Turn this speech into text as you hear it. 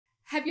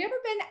Have you ever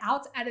been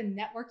out at a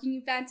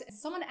networking event and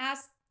someone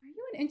asks, are you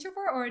an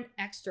introvert or an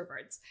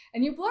extrovert?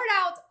 And you blurt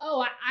out,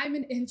 oh, I'm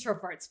an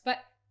introvert. But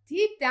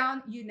deep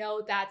down, you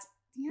know that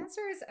the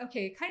answer is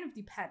okay, it kind of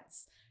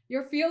depends.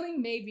 Your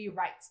feeling may be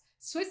right.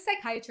 Swiss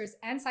psychiatrist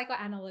and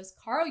psychoanalyst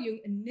Carl Jung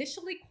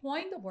initially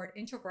coined the word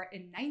introvert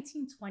in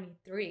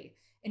 1923.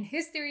 In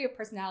his theory of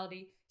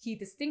personality, he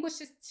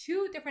distinguishes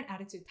two different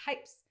attitude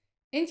types.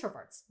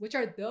 Introverts, which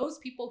are those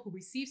people who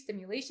receive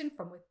stimulation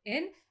from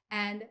within,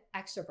 and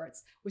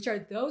extroverts, which are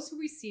those who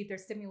receive their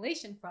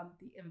stimulation from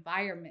the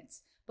environment.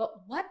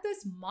 But what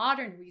does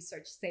modern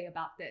research say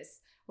about this?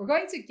 We're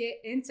going to get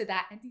into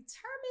that and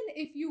determine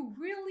if you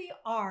really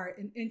are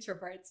an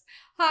introvert.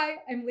 Hi,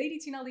 I'm Lady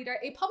Tina Leader,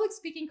 a public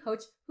speaking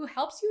coach who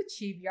helps you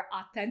achieve your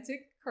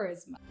authentic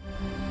charisma.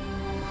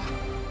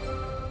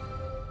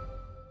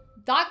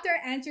 Dr.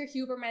 Andrew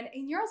Huberman,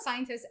 a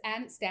neuroscientist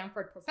and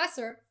Stanford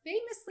professor,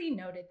 famously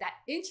noted that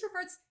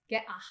introverts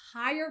get a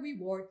higher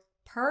reward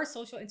per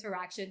social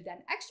interaction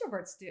than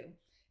extroverts do.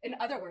 In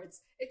other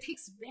words, it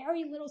takes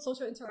very little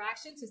social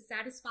interaction to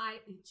satisfy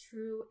a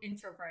true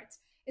introvert.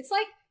 It's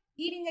like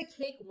eating a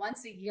cake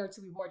once a year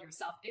to reward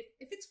yourself. If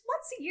it's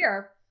once a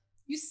year,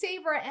 you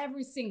savor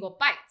every single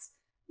bite.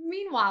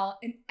 Meanwhile,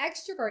 an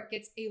extrovert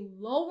gets a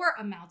lower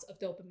amount of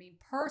dopamine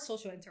per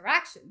social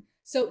interaction,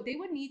 so they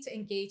would need to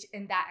engage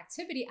in that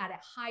activity at a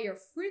higher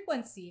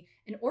frequency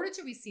in order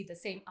to receive the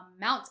same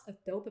amount of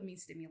dopamine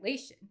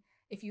stimulation.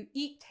 If you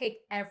eat cake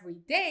every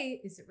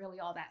day, is it really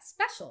all that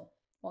special?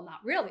 Well,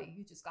 not really.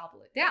 You just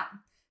gobble it down.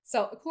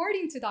 So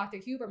according to Dr.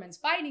 Huberman's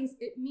findings,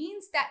 it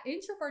means that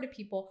introverted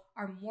people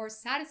are more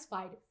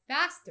satisfied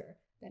faster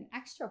than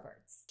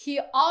extroverts. He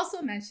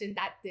also mentioned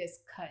that this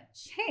could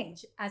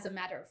change. As a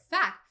matter of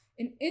fact,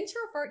 an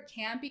introvert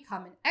can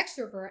become an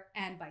extrovert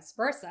and vice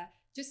versa,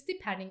 just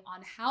depending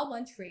on how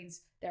one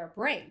trains their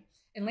brain.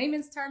 In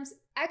layman's terms,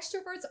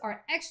 extroverts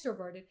are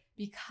extroverted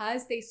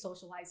because they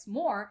socialize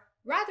more,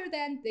 rather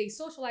than they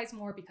socialize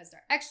more because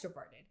they're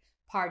extroverted.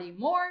 Party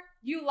more,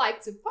 you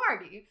like to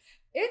party.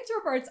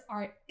 Introverts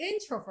are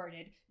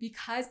introverted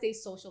because they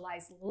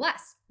socialize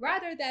less,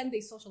 rather than they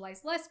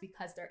socialize less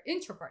because they're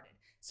introverted.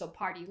 So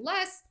party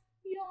less,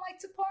 you don't like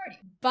to party.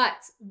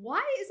 But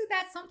why is it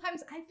that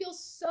sometimes I feel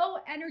so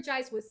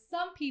energized with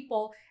some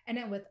people and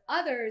then with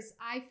others,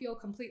 I feel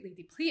completely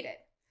depleted?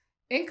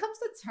 In comes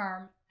the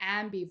term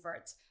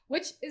ambivert,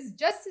 which is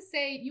just to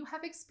say you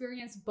have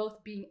experienced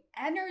both being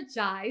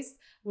energized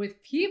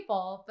with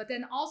people, but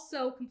then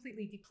also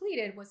completely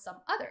depleted with some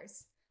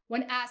others.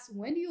 When asked,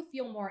 when do you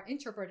feel more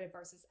introverted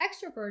versus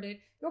extroverted,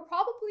 you'll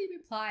probably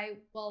reply,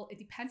 well, it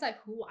depends on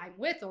who I'm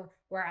with or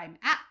where I'm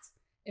at.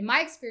 In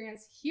my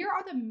experience, here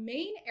are the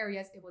main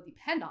areas it will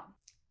depend on.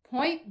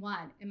 Point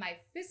one, am I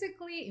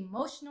physically,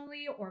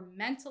 emotionally, or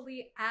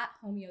mentally at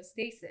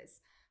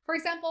homeostasis? For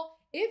example,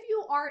 if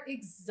you are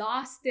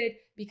exhausted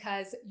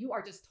because you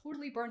are just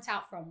totally burnt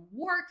out from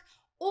work,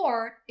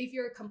 or if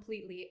you're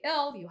completely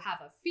ill, you have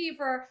a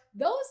fever,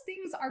 those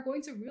things are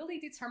going to really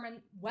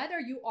determine whether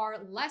you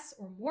are less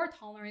or more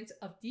tolerant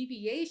of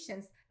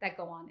deviations that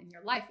go on in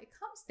your life. It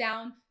comes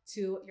down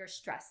to your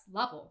stress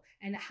level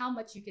and how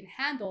much you can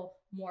handle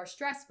more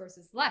stress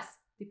versus less,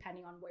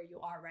 depending on where you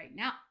are right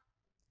now.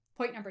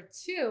 Point number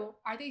two,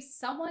 are they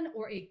someone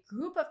or a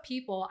group of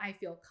people I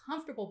feel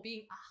comfortable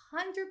being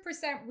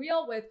 100%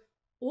 real with,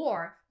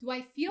 or do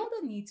I feel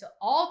the need to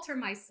alter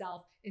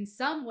myself in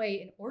some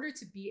way in order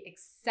to be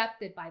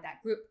accepted by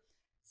that group?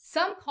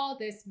 Some call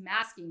this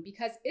masking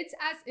because it's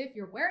as if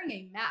you're wearing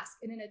a mask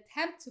in an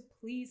attempt to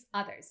please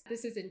others.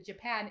 This is in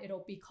Japan,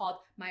 it'll be called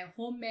my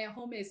home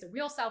is the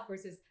real self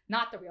versus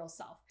not the real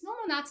self. It's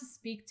normal not to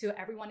speak to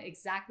everyone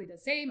exactly the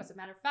same. As a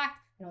matter of fact,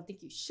 I don't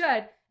think you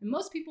should. And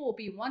most people will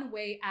be one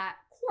way at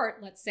court,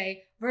 let's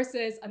say,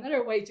 versus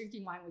another way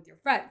drinking wine with your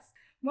friends.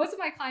 Most of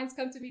my clients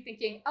come to me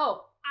thinking,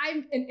 oh,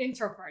 I'm an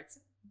introvert.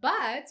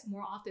 But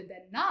more often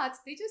than not,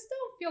 they just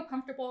don't feel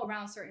comfortable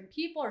around certain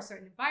people or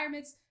certain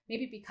environments,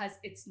 maybe because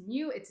it's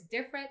new, it's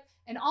different,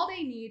 and all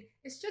they need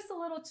is just a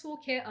little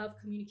toolkit of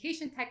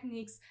communication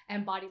techniques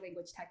and body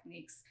language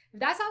techniques.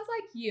 If that sounds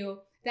like you,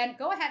 then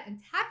go ahead and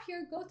tap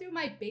here, go through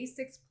my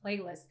basics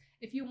playlist.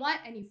 If you want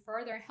any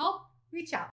further help, reach out.